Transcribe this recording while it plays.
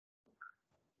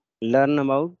learn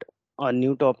about a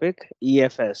new topic,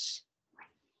 EFS.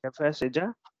 EFS is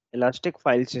a elastic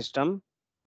file system.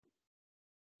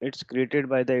 It's created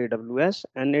by the AWS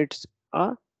and it's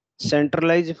a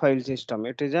centralized file system.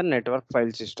 It is a network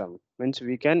file system. Means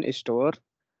we can store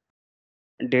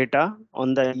data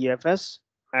on the EFS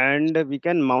and we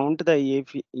can mount the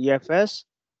EFS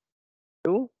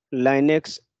to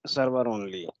Linux server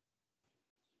only.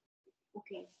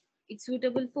 Okay. It's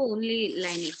suitable for only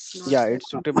Linux, not Yeah, for it's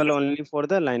suitable only for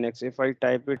the Linux. If I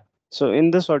type it, so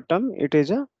in the short term, it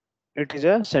is a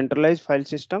centralized file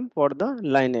system for the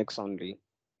Linux only.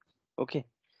 Okay,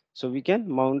 so we can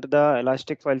mount the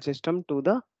Elastic file system to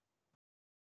the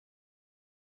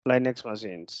Linux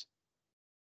machines.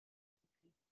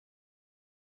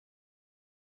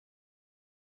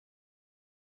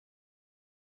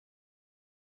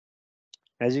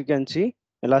 As you can see,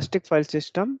 Elastic file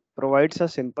system provides a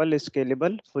simple,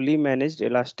 scalable, fully managed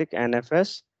Elastic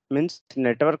NFS means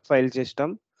network file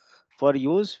system for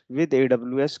use with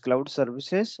AWS cloud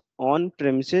services on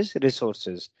premises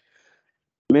resources.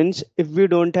 Means if we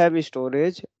don't have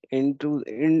storage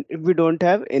if we don't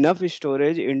have enough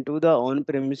storage into the on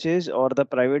premises or the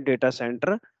private data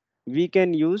center, we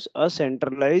can use a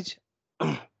centralized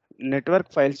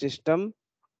network file system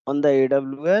on the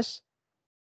AWS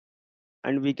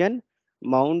and we can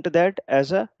mount that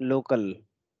as a local.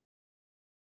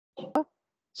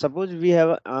 Suppose we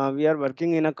are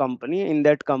working in a company. In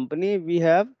that company we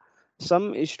have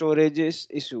some storages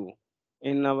issue.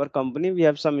 In our company we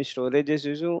have some storages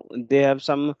issue. They have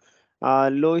some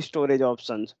low storage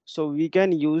options, so we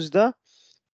can use the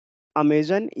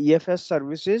Amazon EFS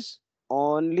services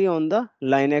only on the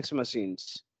Linux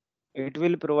machines. It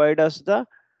will provide us the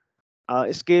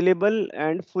scalable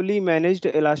and fully managed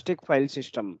elastic file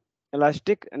system,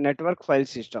 elastic network file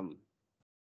system.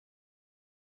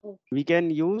 okay. We can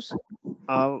use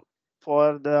uh,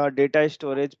 for the data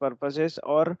storage purposes,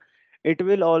 or it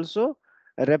will also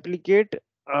replicate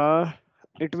uh,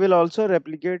 it will also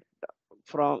replicate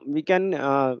from we can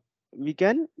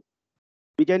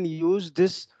we can use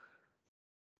this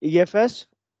EFS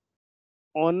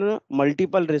on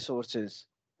multiple resources.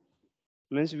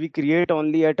 Means we create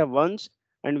only at a once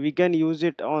and we can use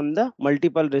it on the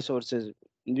multiple resources.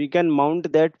 We can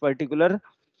mount that particular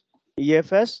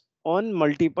EFS on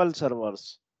multiple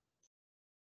servers.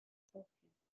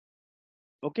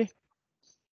 Okay.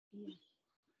 Yeah.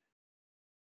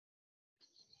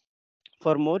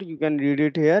 For more, you can read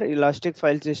it here. Elastic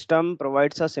File System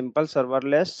provides a simple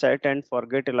serverless set and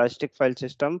forget Elastic File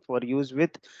System for use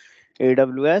with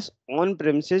AWS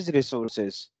on-premises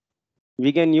resources.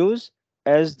 We can use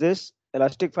as this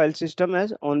Elastic File System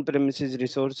as on-premises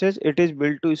resources. It is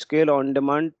built to scale on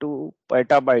demand to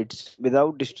petabytes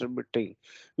without distributing.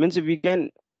 Means we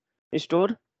can store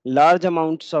large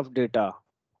amounts of data,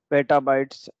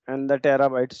 petabytes and the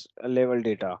terabytes level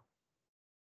data.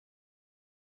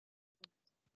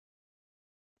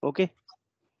 Okay.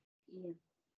 Yeah.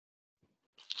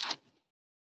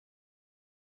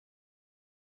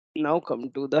 Now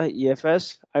come to the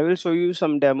EFS. I will show you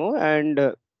some demo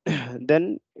and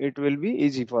then it will be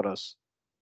easy for us.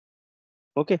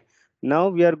 Okay. Now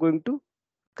we are going to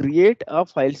create a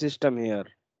file system here.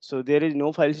 So there is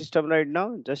no file system right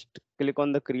now. Just click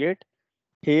on the create.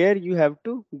 Here you have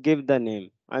to give the name.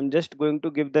 I'm just going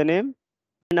to give the name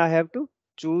and I have to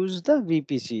choose the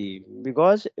VPC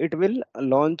because it will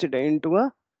launch it into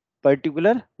a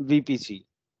particular VPC.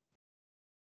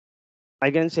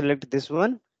 I can select this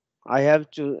one. I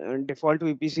have default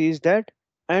VPC is that,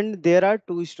 and there are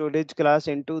two storage class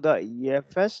into the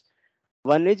EFS.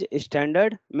 One is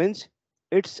standard, means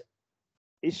it's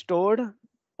stored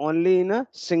only in a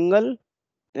single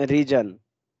region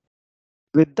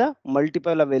with the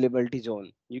multiple availability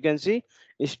zone. You can see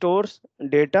it stores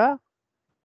data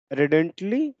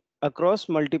redundantly across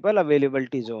multiple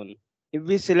availability zone. If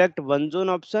we select one zone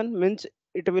option, means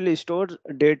it will store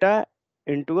data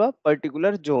into a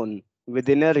particular zone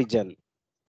within a region.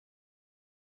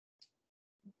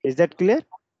 Is that clear?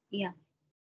 Yeah.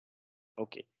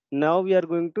 Okay. Now we are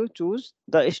going to choose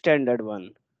the standard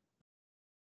one.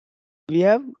 We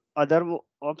have other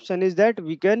option is that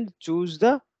we can choose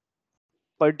the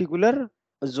particular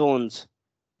zones.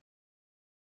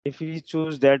 If we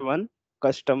choose that one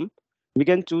custom, we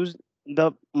can choose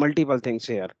the multiple things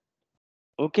here.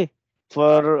 Okay.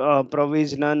 For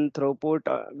provision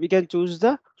throughput, we can choose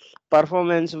the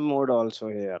performance mode also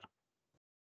here.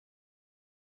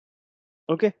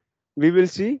 Okay. We will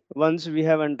see once we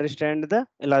have understand the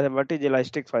what is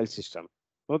elastic file system.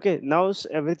 Okay, now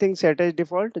everything set as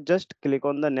default. Just click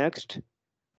on the next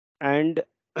and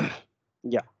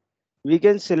yeah, we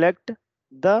can select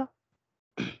the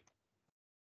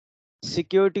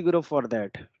security group for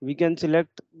that. We can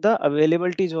select the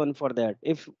availability zone for that.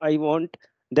 If I want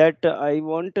that, I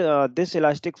want this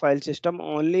elastic file system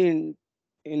only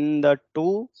in the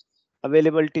two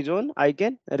availability zone, I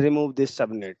can remove this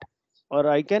subnet, or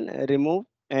I can remove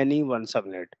any one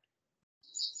subnet.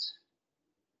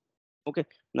 Okay,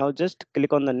 now just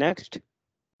click on the next.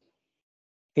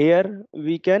 Here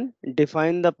we can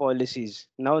define the policies.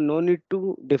 Now no need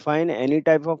to define any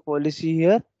type of policy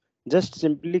here. Just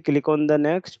simply click on the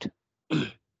next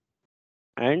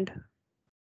and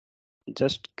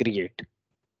just create.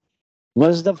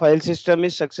 Once the file system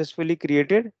is successfully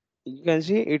created, you can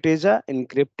see it is a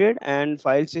encrypted and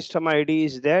file system ID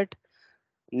is that,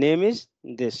 name is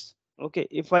this. Okay,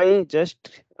 if I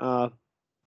just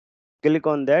click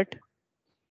on that,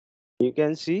 you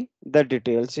can see the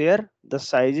details here. The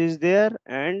size is there,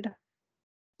 and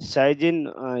size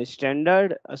in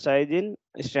standard, size in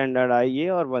standard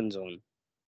IA or one zone.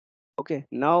 Okay,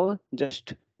 now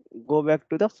just go back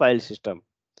to the file system.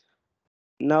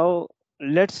 Now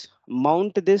let's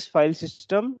mount this file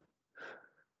system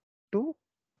to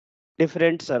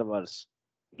different servers.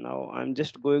 Now I'm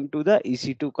just going to the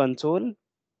EC2 console.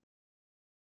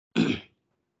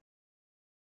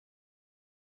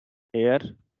 Here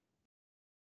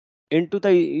into the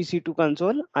EC2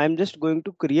 console, I'm just going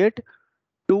to create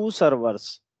two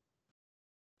servers.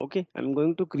 Okay, I'm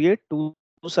going to create two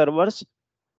servers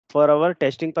for our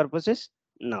testing purposes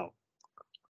now.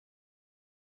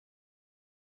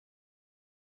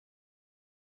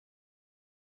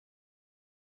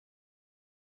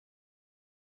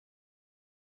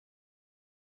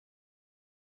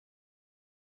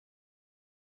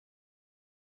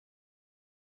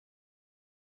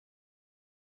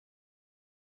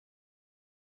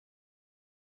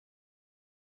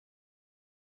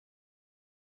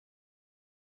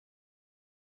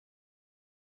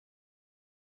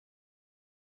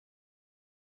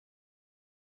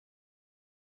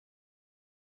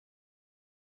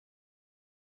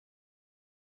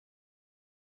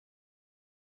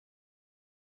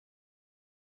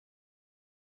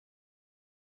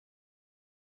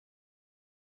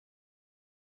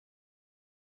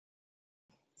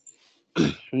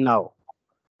 Now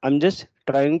I'm just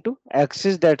trying to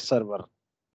access that server.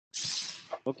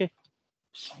 Okay,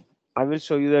 I will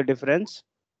show you the difference.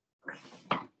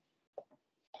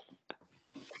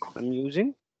 I'm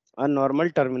using a normal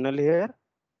terminal here.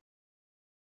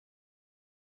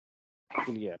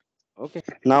 Clear. Okay,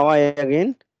 now I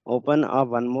again open a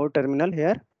one more terminal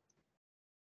here.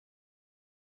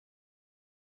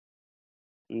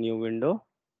 New window.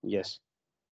 Yes.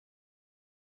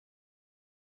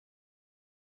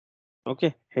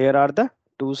 Okay, here are the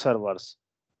two servers.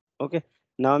 Okay,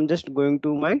 now I'm just going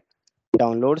to my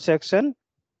download section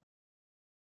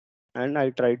and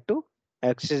I try to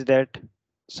access that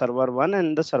server 1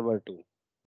 and the server 2.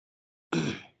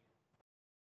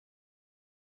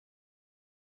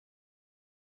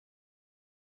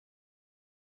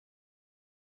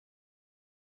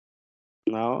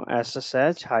 Now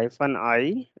SSH hyphen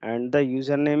I and the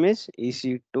username is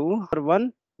EC2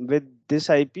 1 with this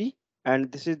IP,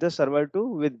 and this is the server 2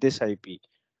 with this IP.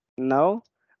 Now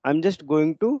I'm just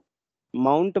going to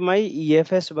mount my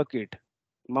EFS bucket.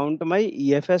 Mount my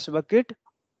EFS bucket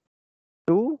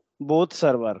to both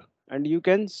server, and you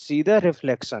can see the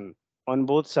reflection on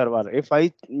both server. If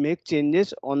I make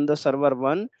changes on the server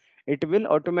 1, it will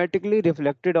automatically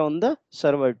reflected on the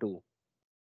server 2.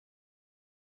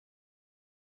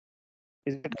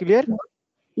 Is it clear?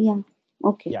 Yeah.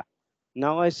 Okay. Yeah.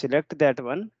 Now I select that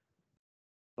one.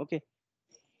 Okay.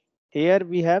 Here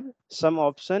we have some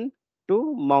option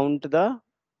to mount the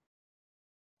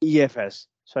EFS.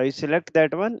 So I select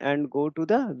that one and go to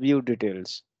the view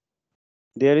details.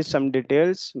 There is some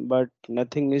details, but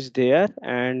nothing is there,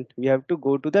 and we have to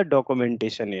go to the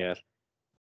documentation here.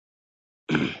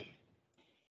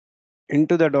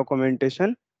 Into the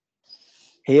documentation,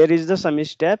 here is the some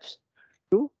steps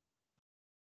to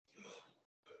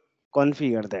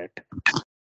configure that.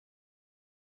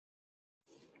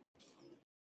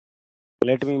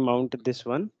 Let me mount this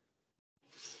one.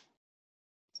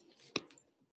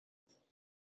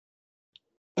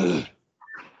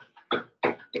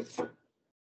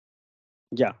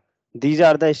 Yeah, these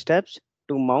are the steps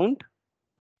to mount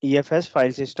EFS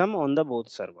file system on the both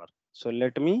server. So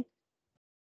let me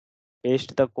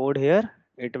paste the code here.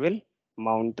 It will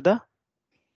mount the,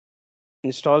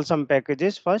 install some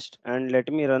packages first, and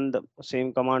let me run the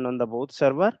same command on the both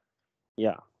server.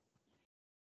 Yeah,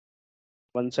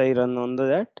 once I run on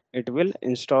that, it will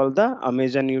install the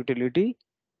Amazon utility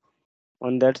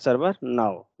on that server.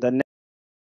 Now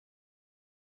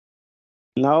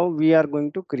Now we are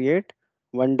going to create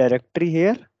one directory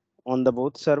here on the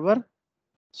both server.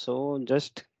 So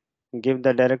just give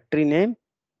the directory name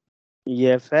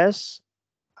EFS,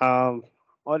 um,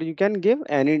 or you can give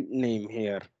any name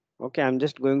here. Okay, I'm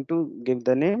just going to give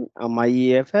the name my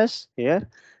EFS here,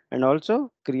 and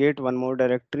also create one more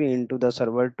directory into the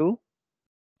server to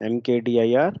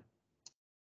mkdir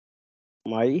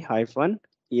my hyphen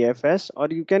EFS, or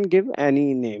you can give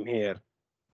any name here.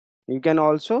 You can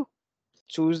also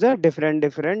choose the different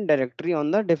directory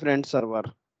on the different server.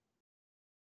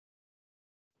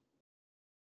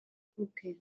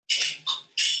 Okay.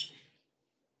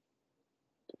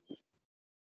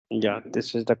 Yeah,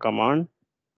 this is the command.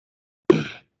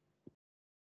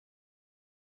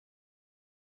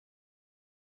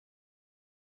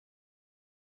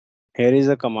 Here is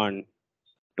a command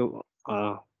to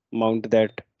mount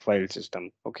that file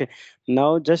system. Okay,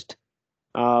 now just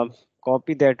uh,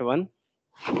 copy that one.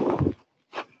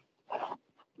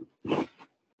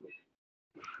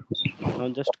 Now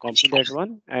just copy that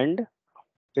one and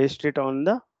paste it on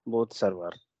the both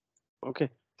server. Okay,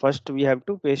 first we have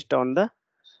to paste on the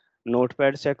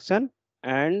notepad section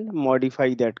and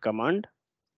modify that command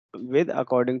with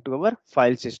according to our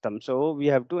file system. So we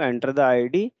have to enter the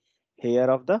ID here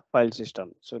of the file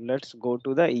system. So let's go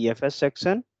to the EFS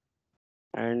section,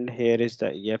 and here is the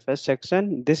EFS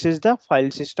section. This is the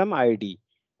file system ID.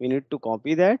 We need to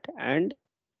copy that and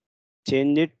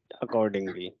change it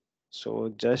accordingly.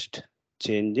 So just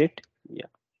change it. Yeah,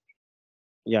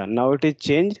 yeah, now it is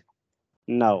changed.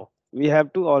 Now we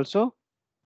have to also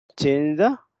change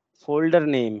the folder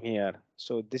name here.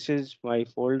 So this is my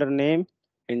folder name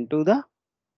into the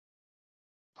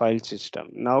file system.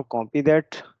 Now copy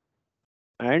that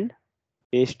and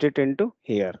paste it into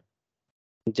here.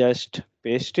 Just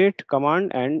paste it,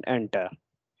 command and enter.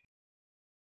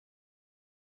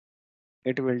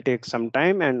 It will take some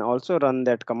time, and also run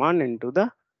that command into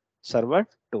the server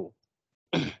too.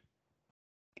 It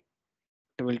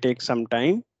will take some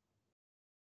time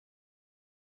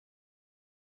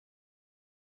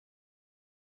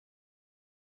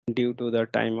due to the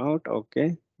timeout.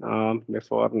 Okay,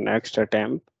 before next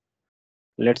attempt,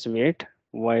 let's wait.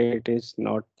 Why it is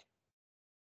not?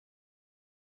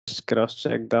 Just cross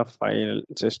check the file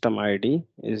system ID.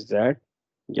 Is that?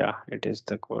 Yeah, it is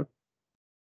the code.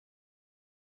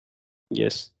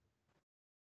 Yes.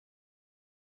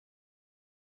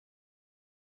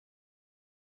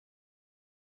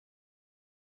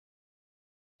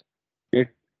 It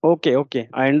okay, okay.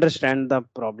 I understand the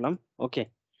problem. Okay.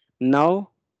 Now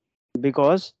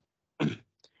because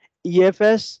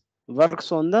EFS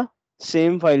works on the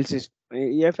same file system.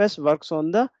 EFS works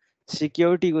on the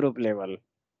security group level.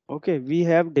 Okay, we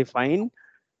define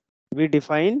it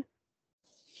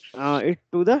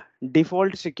to the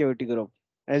default security group.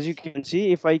 As you can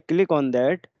see, if I click on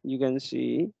that, you can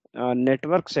see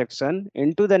network section.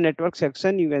 Into the network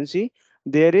section, you can see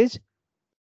there is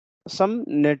some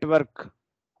network.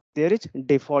 There is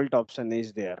default option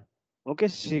is there. Okay,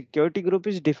 security group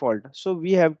is default. So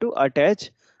we have to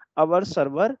attach our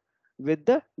server with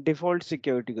the default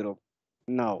security group.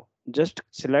 Now just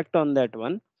select on that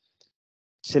one,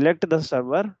 select the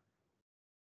server.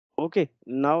 Okay,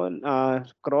 now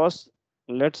cross,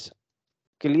 let's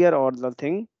clear all the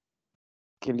thing,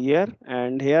 clear,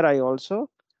 and here I also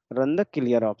run the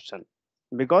clear option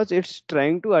because it's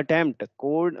trying to attempt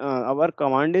code. Our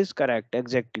command is correct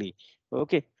exactly.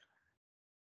 Okay,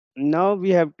 now we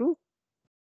have to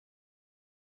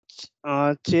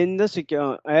change the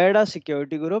secure, add a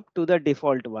security group to the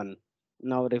default one.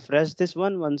 Now refresh this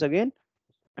one once again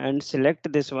and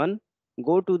select this one.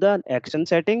 Go to the action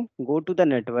setting, go to the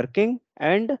networking,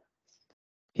 and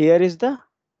here is the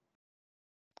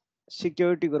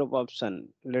security group option.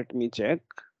 Let me check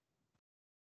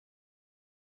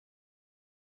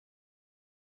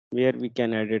where we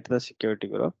can edit the security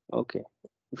group. Okay,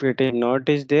 if it is not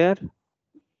is there,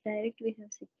 Direct we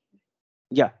have six.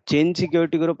 yeah, change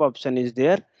security group option is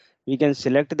there. We can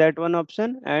select that one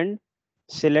option and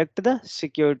select the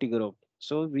security group.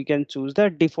 So we can choose the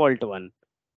default one.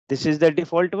 This is the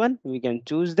default one. We can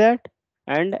choose that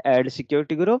and add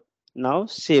security group. Now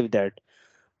save that.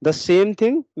 The same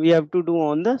thing we have to do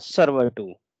on the server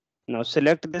too. Now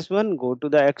select this one, go to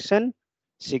the action,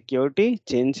 security,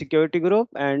 change security group,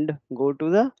 and go to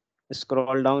the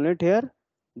scroll down it here,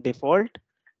 default,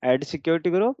 add security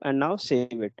group, and now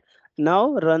save it.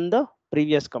 Now run the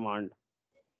previous command.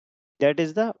 That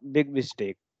is the big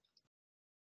mistake.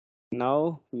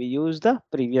 Now we use the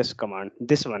previous command.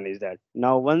 This one is that.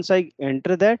 Now once I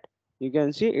enter that, you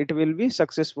can see it will be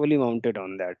successfully mounted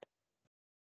on that.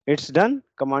 It's done.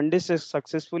 Command is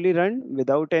successfully run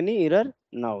without any error.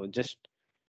 Now just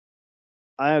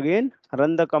I again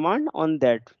run the command on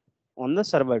that on the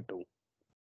server 2.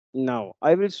 Now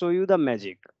I will show you the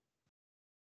magic.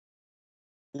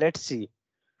 Let's see.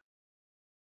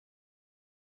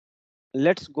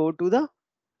 Let's go to the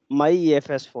my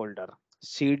EFS folder.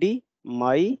 cd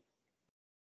my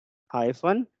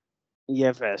hyphen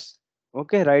EFS.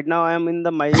 Okay, right now I am in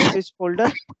the my EFS folder.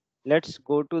 Let's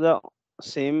go to the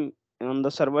same on the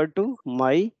server to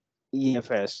my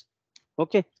EFS.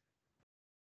 Okay,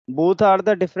 both are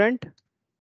the different.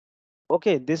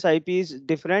 Okay, this IP is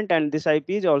different and this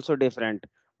IP is also different.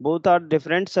 Both are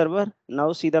different server.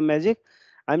 Now see the magic.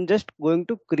 I'm just going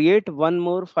to create one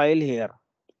more file here.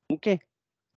 Okay,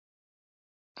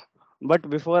 but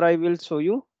before I will show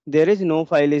you, there is no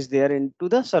file is there into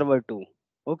the server 2.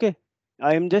 Okay,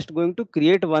 I am just going to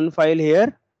create one file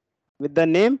here with the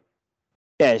name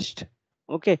test.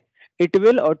 Okay, it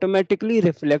will automatically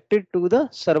reflect it to the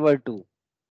server 2.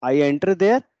 I enter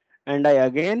there and I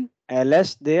again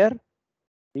ls there.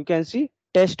 You can see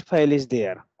test file is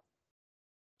there.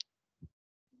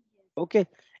 Okay,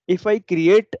 if I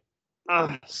create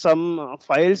some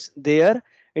files there,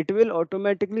 it will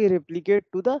automatically replicate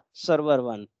to the server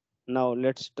 1. Now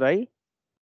let's try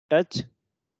touch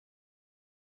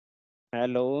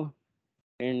hello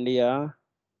India.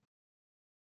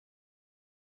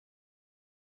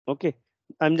 Okay,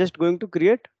 I'm just going to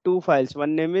create two files.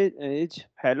 One name is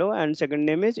hello and second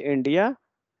name is India.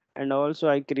 And also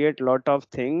I create lot of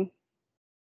thing.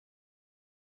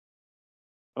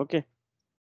 Okay,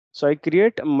 so I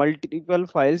create multiple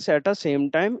files at the same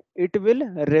time. It will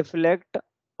reflect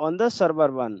on the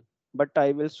server 1, but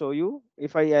I will show you.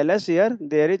 If I ls here,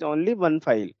 there is only one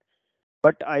file,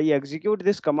 but I execute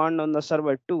this command on the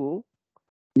server 2,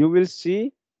 you will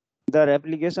see the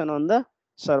replication on the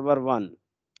server 1.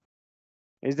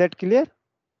 Is that clear?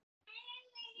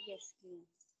 Yes, clear.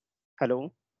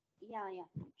 Hello. Yeah, yeah,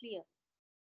 clear.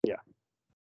 Yeah,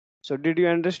 so did you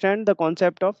understand the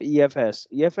concept of EFS?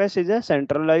 EFS is a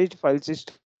centralized file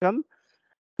system.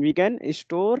 We can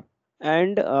store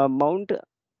and mount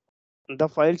the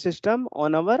file system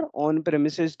on our on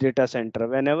premises data center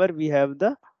whenever we have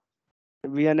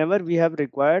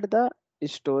required the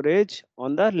storage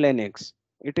on the Linux.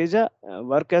 It is a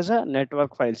work as a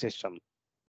network file system.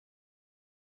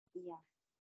 Yeah.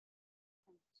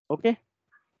 Okay,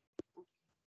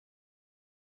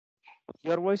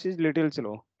 your voice is little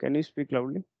slow. Can you speak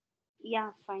loudly?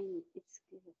 Yeah, fine. It's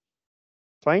clear.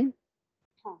 Fine.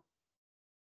 Huh.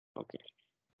 Okay,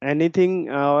 anything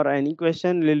or any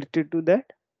question related to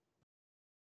that?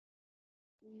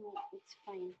 No, it's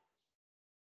fine.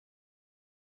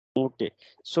 Okay,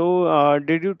 so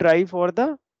did you try for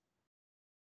the